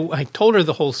helpful. And I told her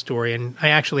the whole story, and I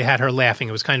actually had her laughing.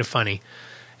 It was kind of funny.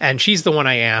 And she's the one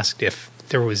I asked if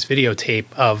there was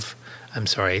videotape of, I'm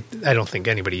sorry, I don't think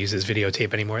anybody uses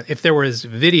videotape anymore. If there was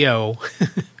video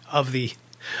of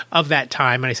that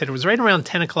time, and I said it was right around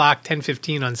 10 o'clock,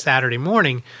 10:15 on Saturday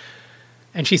morning.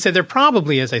 And she said there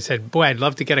probably is. I said, boy, I'd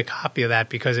love to get a copy of that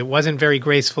because it wasn't very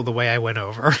graceful the way I went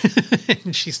over.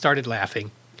 And she started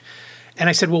laughing. And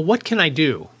I said, well, what can I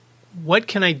do? What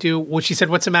can I do? Well, she said,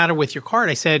 what's the matter with your card?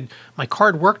 I said, my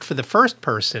card worked for the first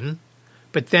person,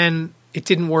 but then it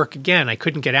didn't work again. I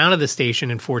couldn't get out of the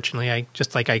station, unfortunately.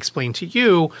 Just like I explained to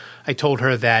you, I told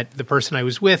her that the person I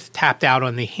was with tapped out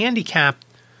on the handicap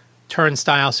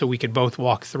turnstile so we could both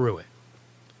walk through it.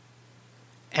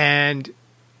 And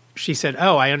she said,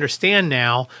 oh, I understand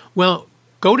now. Well,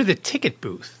 go to the ticket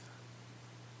booth.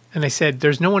 And I said,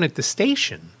 there's no one at the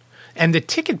station. And the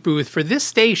ticket booth for this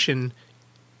station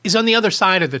is on the other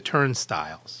side of the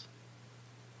turnstiles.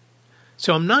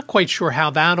 So I'm not quite sure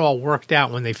how that all worked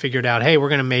out when they figured out, hey, we're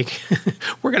going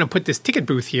to put this ticket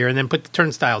booth here and then put the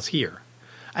turnstiles here.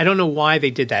 I don't know why they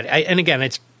did that. And again,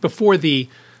 it's before the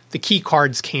key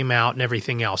cards came out and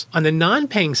everything else. On the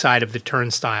non-paying side of the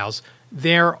turnstiles,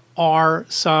 there are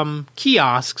some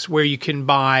kiosks where you can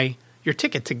buy your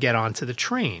ticket to get onto the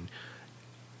train.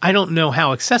 I don't know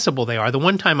how accessible they are. The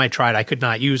one time I tried, I could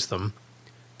not use them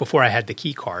before I had the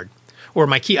key card.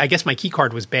 Or I guess my key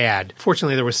card was bad.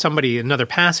 Fortunately, there was another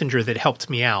passenger that helped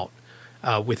me out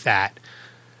with that.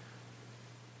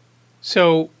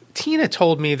 So Tina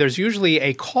told me there's usually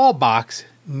a call box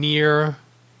near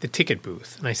the ticket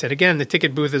booth. And I said, again, the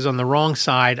ticket booth is on the wrong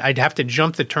side. I'd have to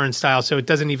jump the turnstile, so it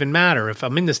doesn't even matter. If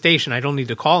I'm in the station, I don't need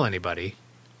to call anybody.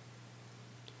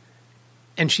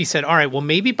 And she said, all right, well,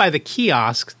 maybe by the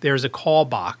kiosk, there's a call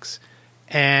box.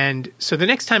 And so the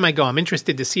next time I go, I'm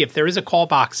interested to see if there is a call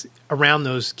box around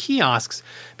those kiosks,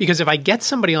 because if I get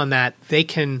somebody on that, they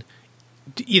can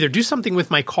either do something with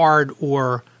my card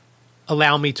or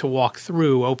allow me to walk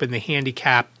through, open the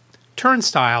handicap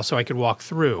turnstile so I could walk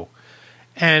through.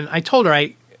 And I told her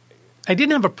I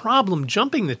didn't have a problem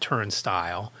jumping the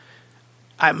turnstile.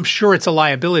 I'm sure it's a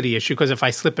liability issue because if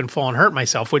I slip and fall and hurt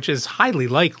myself, which is highly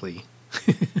likely,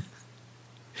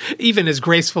 even as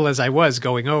graceful as I was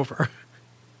going over,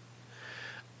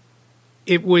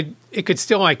 I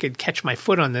could catch my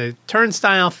foot on the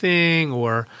turnstile thing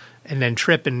and then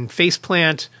trip and face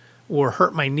plant or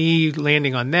hurt my knee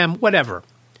landing on them, whatever.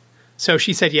 So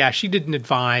she said, yeah, she didn't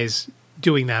advise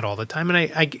doing that all the time. And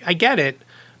I get it.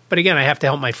 But again, I have to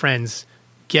help my friends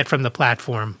get from the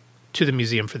platform to the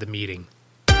museum for the meeting.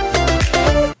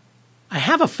 I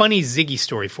have a funny Ziggy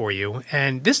story for you,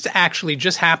 and this actually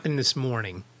just happened this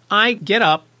morning. I get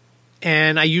up,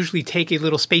 and I usually take a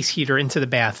little space heater into the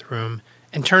bathroom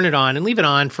and turn it on and leave it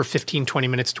on for 15, 20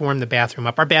 minutes to warm the bathroom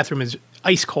up. Our bathroom is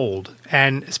ice cold,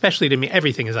 and especially to me,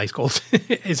 everything is ice cold.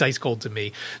 Is ice cold to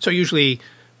me. So I usually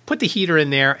put the heater in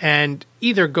there and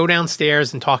either go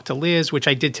downstairs and talk to Liz, which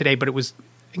I did today, but it was,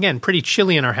 again, pretty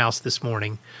chilly in our house this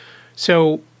morning.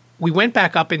 So we went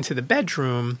back up into the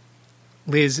bedroom,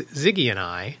 Liz,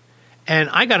 Ziggy, and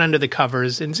I got under the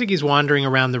covers, and Ziggy's wandering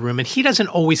around the room, and he doesn't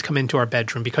always come into our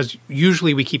bedroom because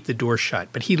usually we keep the door shut,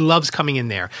 but he loves coming in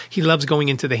there. He loves going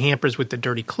into the hampers with the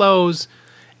dirty clothes,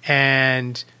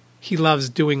 and he loves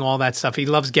doing all that stuff. He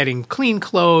loves getting clean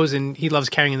clothes, and he loves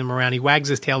carrying them around. He wags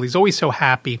his tail. He's always so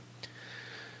happy.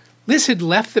 Liz had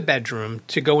left the bedroom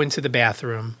to go into the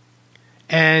bathroom,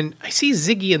 and I see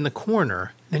Ziggy in the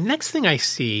corner. The next thing I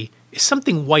see is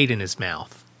something white in his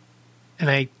mouth. And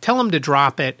I tell him to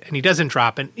drop it, and he doesn't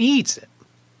drop it. He eats it.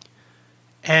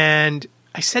 And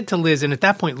I said to Liz, and at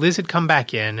that point, Liz had come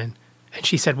back in, and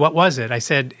she said, what was it? I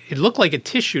said, it looked like a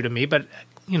tissue to me, but,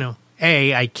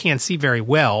 A, I can't see very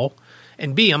well,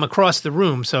 and B, I'm across the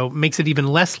room, so it makes it even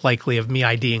less likely of me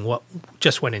IDing what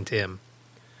just went into him.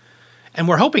 And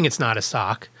we're hoping it's not a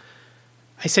sock.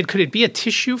 I said, could it be a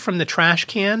tissue from the trash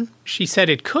can? She said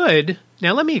it could.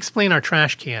 Now, let me explain our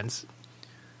trash cans.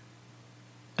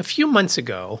 A few months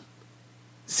ago,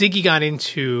 Ziggy got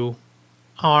into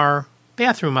our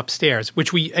bathroom upstairs,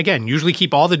 which we, again, usually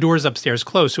keep all the doors upstairs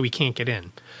closed so he can't get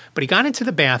in. But he got into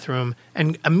the bathroom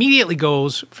and immediately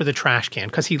goes for the trash can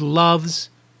because he loves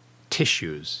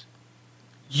tissues,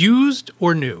 used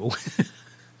or new.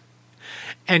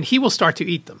 And he will start to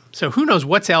eat them. So who knows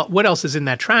what else is in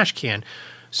that trash can.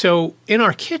 So in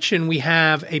our kitchen, we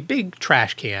have a big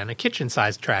trash can, a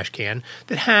kitchen-sized trash can,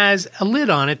 that has a lid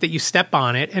on it that you step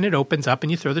on it and it opens up and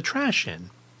you throw the trash in,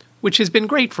 which has been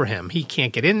great for him. He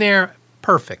can't get in there.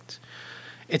 Perfect.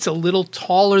 It's a little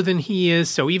taller than he is,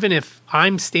 so even if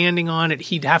I'm standing on it,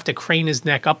 he'd have to crane his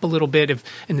neck up a little bit,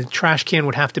 and the trash can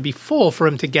would have to be full for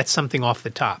him to get something off the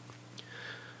top.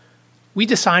 We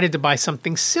decided to buy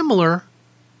something similar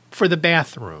for the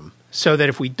bathroom, so that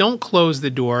if we don't close the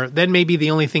door, then maybe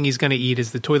the only thing he's going to eat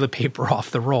is the toilet paper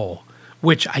off the roll,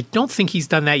 which I don't think he's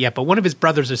done that yet, but one of his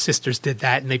brothers or sisters did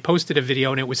that, and they posted a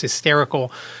video, and it was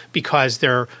hysterical because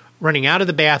they're running out of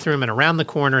the bathroom and around the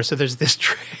corner, so there's this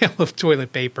trail of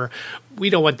toilet paper. We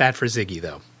don't want that for Ziggy,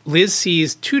 though. Liz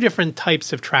sees two different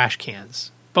types of trash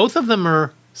cans. Both of them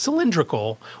are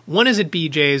cylindrical. One is at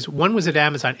BJ's, one was at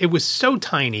Amazon. It was so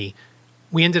tiny,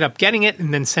 we ended up getting it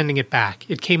and then sending it back.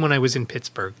 It came when I was in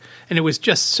Pittsburgh, and it was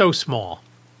just so small.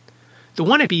 The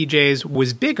one at BJ's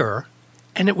was bigger,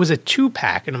 and it was a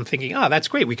 2-pack, and I'm thinking, oh, that's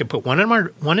great. We could put one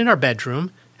in our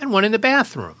bedroom and one in the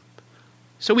bathroom.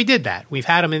 So we did that. We've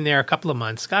had them in there a couple of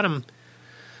months. Got them,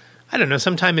 I don't know,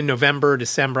 sometime in November or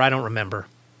December. I don't remember.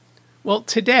 Well,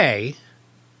 today,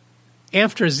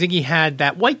 after Ziggy had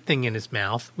that white thing in his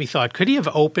mouth, we thought, could he have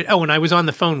opened... Oh, and I was on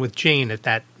the phone with Jane at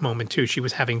that moment, too. She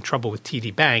was having trouble with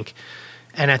TD Bank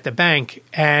and at the bank.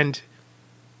 And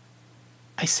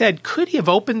I said, could he have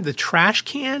opened the trash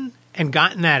can and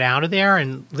gotten that out of there?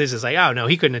 And Liz is like, oh, no,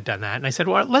 he couldn't have done that. And I said,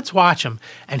 well, let's watch him.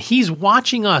 And he's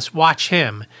watching us watch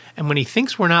him. And when he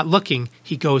thinks we're not looking,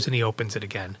 he goes and he opens it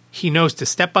again. He knows to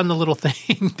step on the little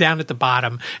thing down at the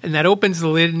bottom, and that opens the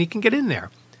lid and he can get in there.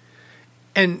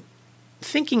 And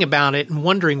thinking about it and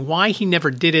wondering why he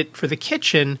never did it for the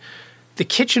kitchen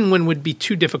one would be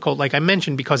too difficult, like I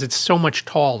mentioned, because it's so much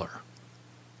taller.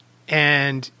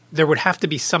 And there would have to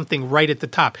be something right at the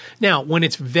top. Now, when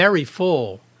it's very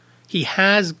full, he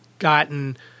has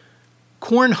gotten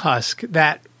corn husk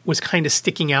that was kind of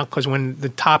sticking out because when the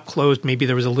top closed, maybe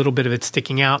there was a little bit of it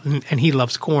sticking out, and he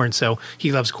loves corn, so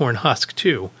he loves corn husk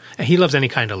too. And he loves any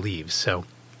kind of leaves, so...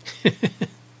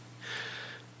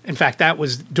 In fact, that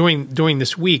was during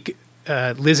this week,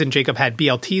 Liz and Jacob had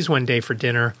BLTs one day for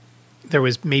dinner. There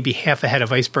was maybe half a head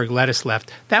of iceberg lettuce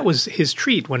left. That was his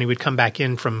treat when he would come back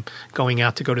in from going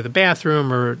out to go to the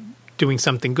bathroom or doing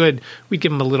something good, we'd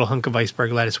give him a little hunk of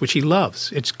iceberg lettuce, which he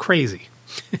loves. It's crazy.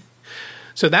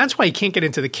 So that's why he can't get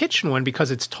into the kitchen one,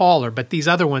 because it's taller. But these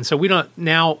other ones, so we don't,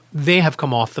 now they have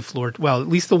come off the floor. Well, at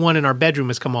least the one in our bedroom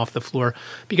has come off the floor,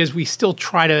 because we still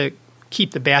try to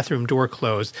keep the bathroom door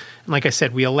closed. And like I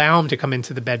said, we allow him to come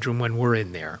into the bedroom when we're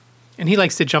in there. And he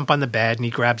likes to jump on the bed and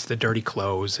he grabs the dirty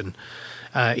clothes. And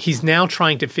he's now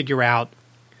trying to figure out,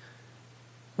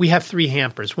 we have 3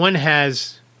 hampers. One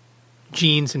has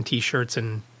jeans and T-shirts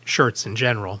and shirts in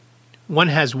general. One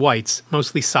has whites,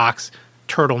 mostly socks,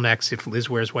 turtlenecks, if Liz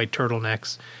wears white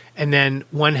turtlenecks. And then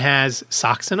one has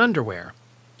socks and underwear.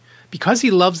 Because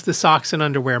he loves the socks and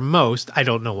underwear most, I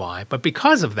don't know why, but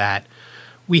because of that,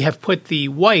 we have put the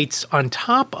whites on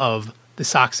top of the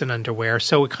socks and underwear,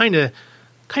 so it kind of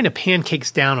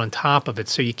pancakes down on top of it,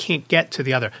 so you can't get to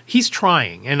the other. He's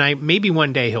trying, and maybe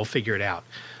one day he'll figure it out.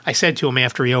 I said to him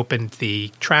after he opened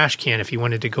the trash can if he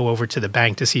wanted to go over to the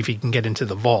bank to see if he can get into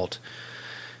the vault.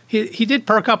 He did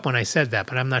perk up when I said that,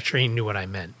 but I'm not sure he knew what I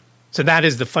meant. So that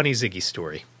is the Funny Ziggy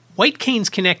story. White Canes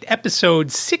Connect episode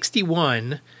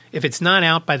 61, if it's not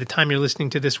out by the time you're listening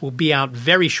to this, will be out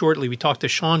very shortly. We talked to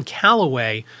Shawn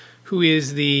Callaway, who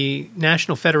is the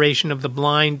National Federation of the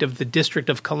Blind of the District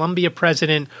of Columbia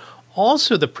president,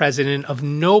 also the president of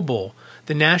NOBBL,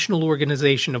 the National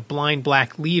Organization of Blind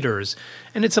Black Leaders.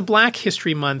 And it's a Black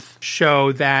History Month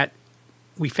show that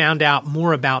we found out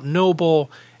more about NOBBL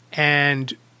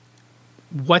and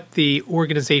what the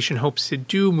organization hopes to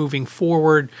do moving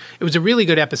forward. It was a really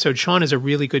good episode. Shawn is a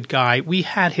really good guy. We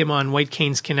had him on White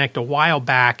Canes Connect a while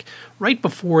back, right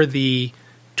before the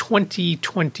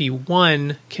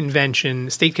 2021 convention,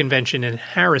 state convention in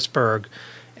Harrisburg.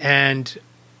 And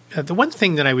the one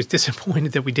thing that I was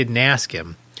disappointed that we didn't ask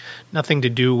him, nothing to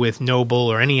do with NOBBL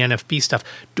or any NFB stuff,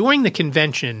 during the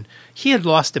convention, he had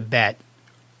lost a bet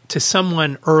to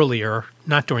someone earlier,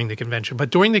 not during the convention, but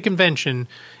during the convention,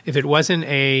 if it wasn't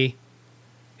a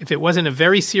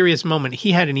very serious moment,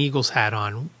 he had an Eagles hat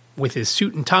on with his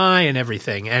suit and tie and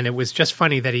everything. And it was just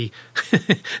funny that he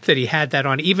that he had that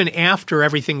on. Even after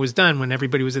everything was done, when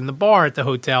everybody was in the bar at the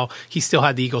hotel, he still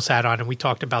had the Eagles hat on, and we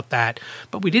talked about that.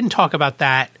 But we didn't talk about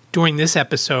that during this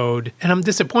episode, and I'm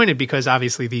disappointed because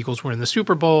obviously the Eagles were in the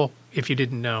Super Bowl, if you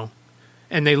didn't know.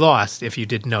 And they lost, if you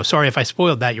didn't know. Sorry if I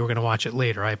spoiled that. You were going to watch it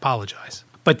later. I apologize.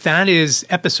 But that is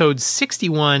episode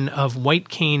 61 of White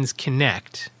Canes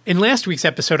Connect. In last week's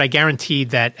episode, I guaranteed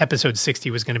that episode 60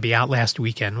 was going to be out last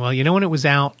weekend. Well, you know when it was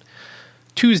out?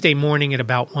 Tuesday morning at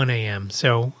about 1 a.m.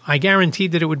 So I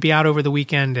guaranteed that it would be out over the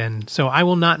weekend, and so I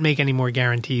will not make any more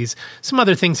guarantees. Some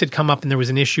other things had come up, and there was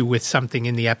an issue with something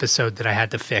in the episode that I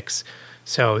had to fix.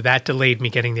 So that delayed me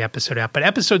getting the episode out. But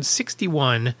episode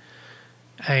 61...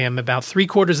 I am about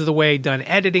 3/4 of the way done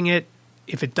editing it.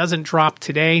 If it doesn't drop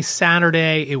today,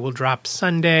 Saturday, it will drop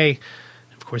Sunday.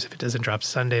 Of course, if it doesn't drop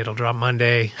Sunday, it'll drop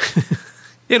Monday.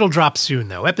 It'll drop soon,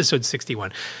 though, episode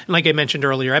 61. And like I mentioned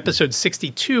earlier, episode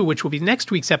 62, which will be next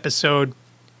week's episode,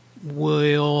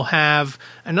 will have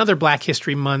another Black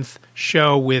History Month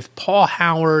show with Paul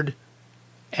Howard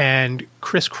and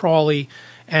Chris Crawley.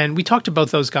 And we talked to both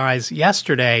those guys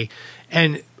yesterday,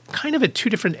 and kind of at two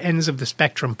different ends of the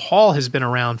spectrum. Paul has been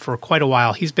around for quite a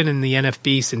while. He's been in the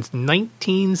NFB since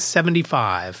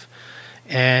 1975.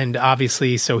 And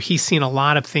obviously, so he's seen a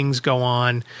lot of things go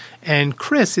on. And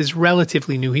Chris is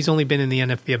relatively new. He's only been in the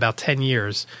NFB about 10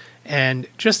 years. And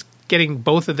just getting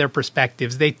both of their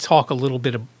perspectives, they talk a little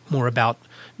bit more about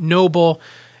NOBBL.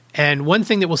 And one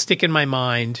thing that will stick in my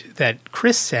mind that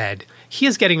Chris said, he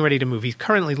is getting ready to move. He's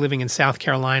currently living in South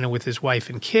Carolina with his wife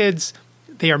and kids.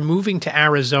 They are moving to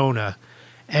Arizona,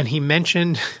 and he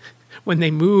mentioned when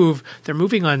they move, they're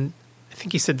moving on, I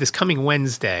think he said this coming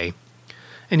Wednesday,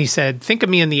 and he said, think of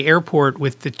me in the airport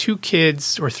with the 2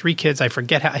 kids or 3 kids, I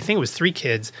forget how, I think it was 3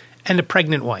 kids, and a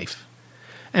pregnant wife.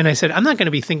 And I said, I'm not going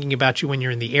to be thinking about you when you're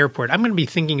in the airport. I'm going to be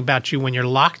thinking about you when you're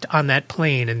locked on that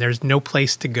plane and there's no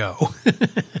place to go.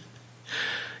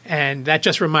 And that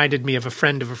just reminded me of a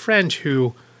friend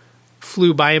who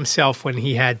flew by himself when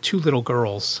he had 2 little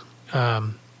girls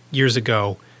years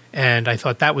ago, and I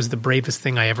thought that was the bravest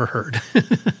thing I ever heard.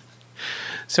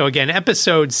 So again,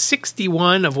 episode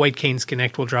 61 of White Canes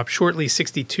Connect will drop shortly.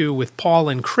 62 with Paul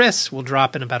and Chris will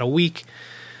drop in about a week.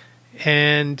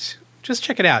 And just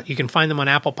check it out. You can find them on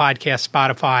Apple Podcasts,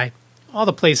 Spotify, all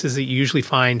the places that you usually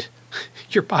find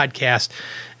your podcast,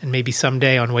 and maybe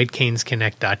someday on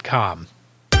whitecanesconnect.com.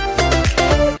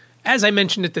 As I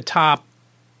mentioned at the top,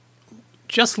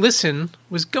 Just Listen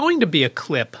was going to be a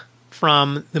clip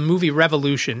from the movie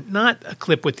Revolution, not a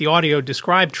clip with the audio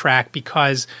described track,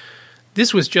 because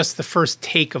this was just the first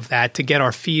take of that to get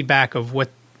our feedback of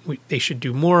what they should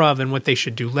do more of and what they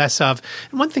should do less of.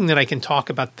 And one thing that I can talk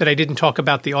about that I didn't talk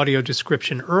about the audio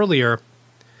description earlier,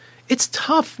 it's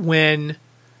tough when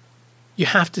you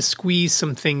have to squeeze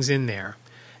some things in there.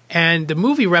 And the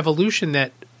movie Revolution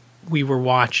that we were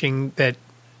watching, that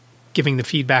giving the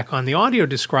feedback on the audio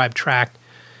described track,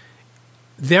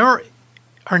 there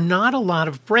are not a lot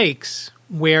of breaks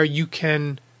where you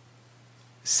can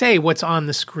say what's on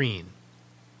the screen.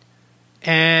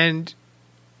 And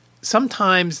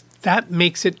sometimes that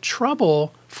makes it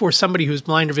trouble for somebody who's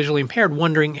blind or visually impaired,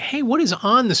 wondering, hey, what is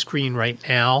on the screen right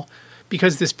now?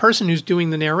 Because this person who's doing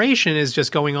the narration is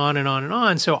just going on and on and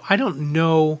on. So I don't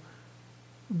know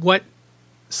what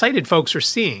sighted folks are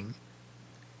seeing.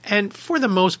 And for the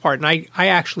most part, and I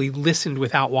actually listened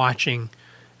without watching.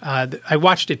 I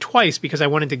watched it twice because I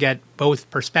wanted to get both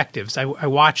perspectives. I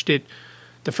watched it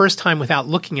the first time without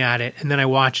looking at it, and then I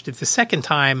watched it the second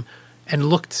time and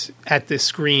looked at the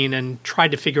screen and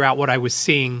tried to figure out what I was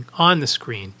seeing on the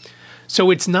screen. So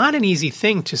it's not an easy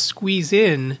thing to squeeze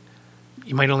in.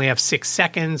 You might only have 6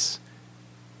 seconds.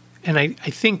 And I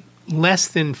think less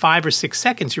than 5 or 6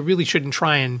 seconds, you really shouldn't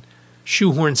try and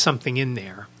shoehorn something in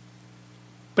there.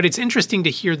 But it's interesting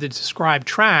to hear the described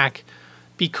track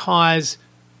because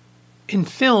in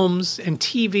films and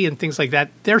TV and things like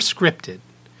that, they're scripted.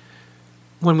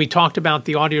 When we talked about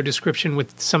the audio description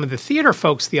with some of the theater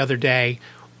folks the other day,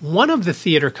 one of the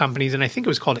theater companies, and I think it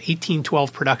was called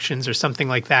 1812 Productions or something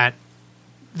like that,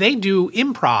 they do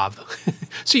improv.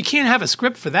 So you can't have a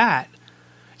script for that.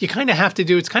 You kind of have to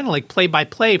do, it's kind of like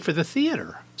play-by-play for the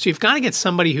theater. So you've got to get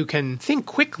somebody who can think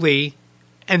quickly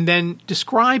and then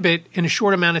describe it in a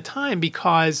short amount of time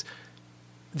because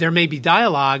there may be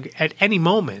dialogue at any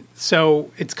moment.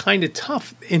 So it's kind of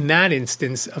tough in that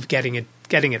instance of getting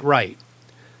it right.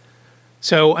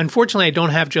 So unfortunately, I don't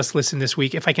have Just Listen this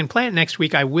week. If I can play it next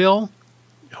week, I will.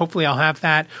 Hopefully I'll have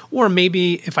that. Or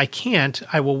maybe if I can't,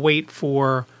 I will wait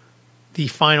for the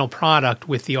final product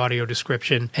with the audio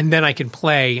description, and then I can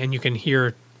play and you can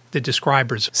hear the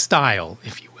describer's style,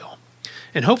 if you will.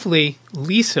 And hopefully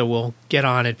Lisa will get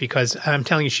on it because I'm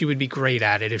telling you, she would be great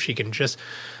at it if she can just...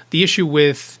 The issue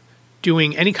with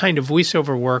doing any kind of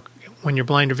voiceover work when you're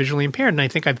blind or visually impaired, and I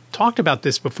think I've talked about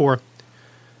this before,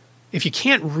 if you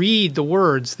can't read the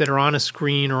words that are on a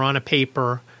screen or on a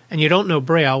paper, and you don't know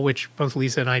Braille, which both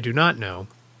Lisa and I do not know,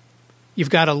 you've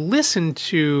got to listen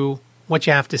to what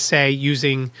you have to say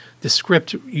using the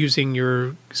script, using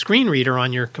your screen reader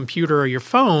on your computer or your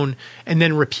phone, and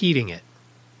then repeating it.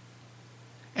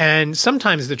 And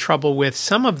sometimes the trouble with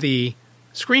some of the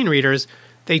screen readers,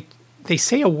 they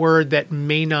say a word that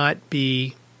may not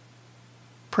be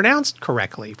pronounced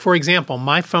correctly. For example,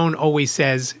 my phone always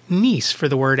says Nice for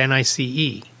the word Nice,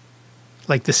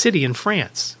 like the city in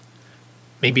France.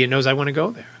 Maybe it knows I want to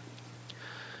go there.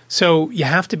 So you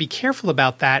have to be careful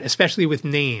about that, especially with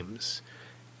names.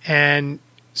 And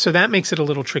so that makes it a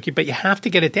little tricky, but you have to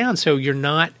get it down so you're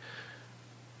not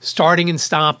starting and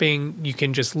stopping. You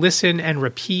can just listen and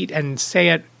repeat and say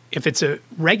it. If it's a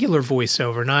regular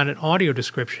voiceover, not an audio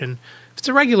description, if it's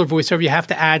a regular voiceover, you have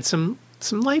to add some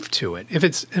life to it. If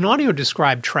it's an audio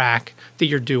described track that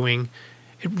you're doing,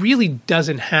 it really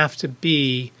doesn't have to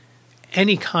be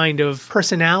any kind of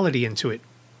personality into it.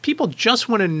 People just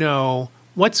want to know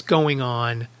what's going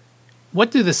on.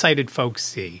 What do the sighted folks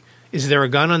see? Is there a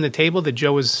gun on the table that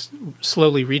Joe is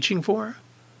slowly reaching for?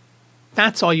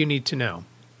 That's all you need to know.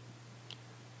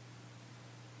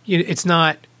 It's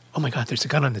not, oh my God, there's a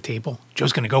gun on the table.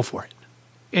 Joe's going to go for it.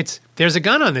 It's, there's a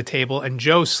gun on the table and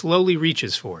Joe slowly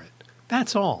reaches for it.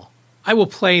 That's all. I will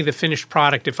play the finished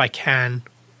product if I can,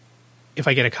 if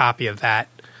I get a copy of that.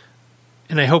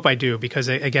 And I hope I do because,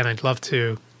 again, I'd love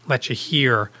to let you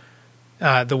hear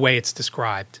the way it's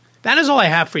described. That is all I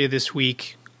have for you this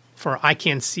week for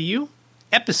iCantCU,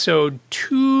 episode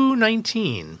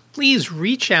 219. Please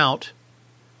reach out.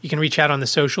 You can reach out on the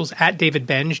socials at David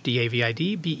Benj,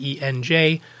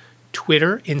 DavidBenj,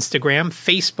 Twitter, Instagram,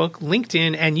 Facebook,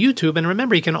 LinkedIn, and YouTube. And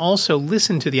remember, you can also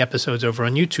listen to the episodes over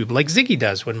on YouTube, like Ziggy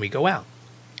does when we go out.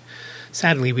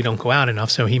 Sadly, we don't go out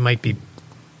enough, so he might be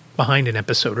behind an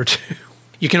episode or two.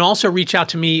 You can also reach out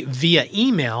to me via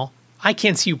email,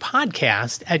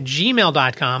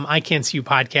 iCantCUpodcast@gmail.com,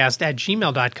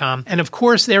 iCantCUpodcast@gmail.com. And of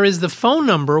course, there is the phone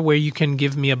number where you can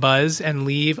give me a buzz and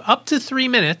leave up to 3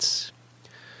 minutes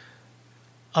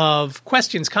of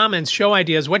questions, comments, show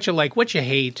ideas, what you like, what you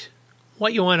hate,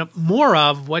 what you want more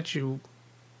of, what you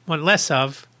want less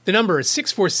of. The number is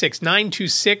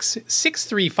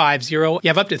 646-926-6350. You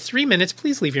have up to 3 minutes.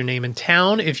 Please leave your name and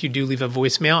town if you do leave a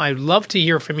voicemail. I'd love to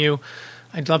hear from you.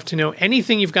 I'd love to know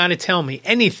anything you've got to tell me.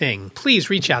 Anything. Please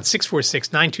reach out,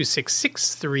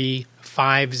 646-926-6350.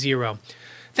 888-848-5250.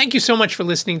 Thank you so much for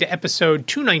listening to episode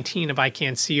 219 of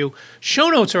iCantCU. Show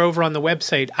notes are over on the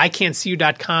website,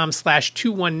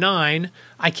 iCantCU.com/219,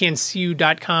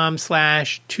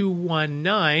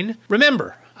 iCantCU.com/219.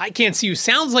 Remember, iCantCU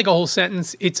sounds like a whole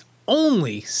sentence. It's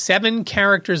only 7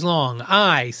 characters long.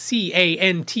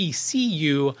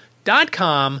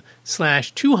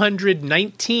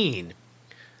 iCantCU.com/219.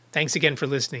 Thanks again for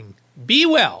listening. Be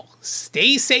well,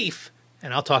 stay safe,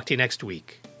 and I'll talk to you next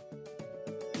week.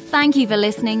 Thank you for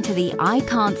listening to the I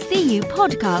Can't See You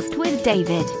podcast with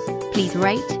David. Please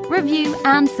rate, review,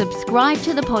 and subscribe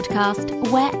to the podcast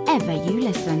wherever you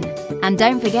listen. And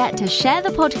don't forget to share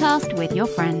the podcast with your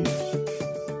friends.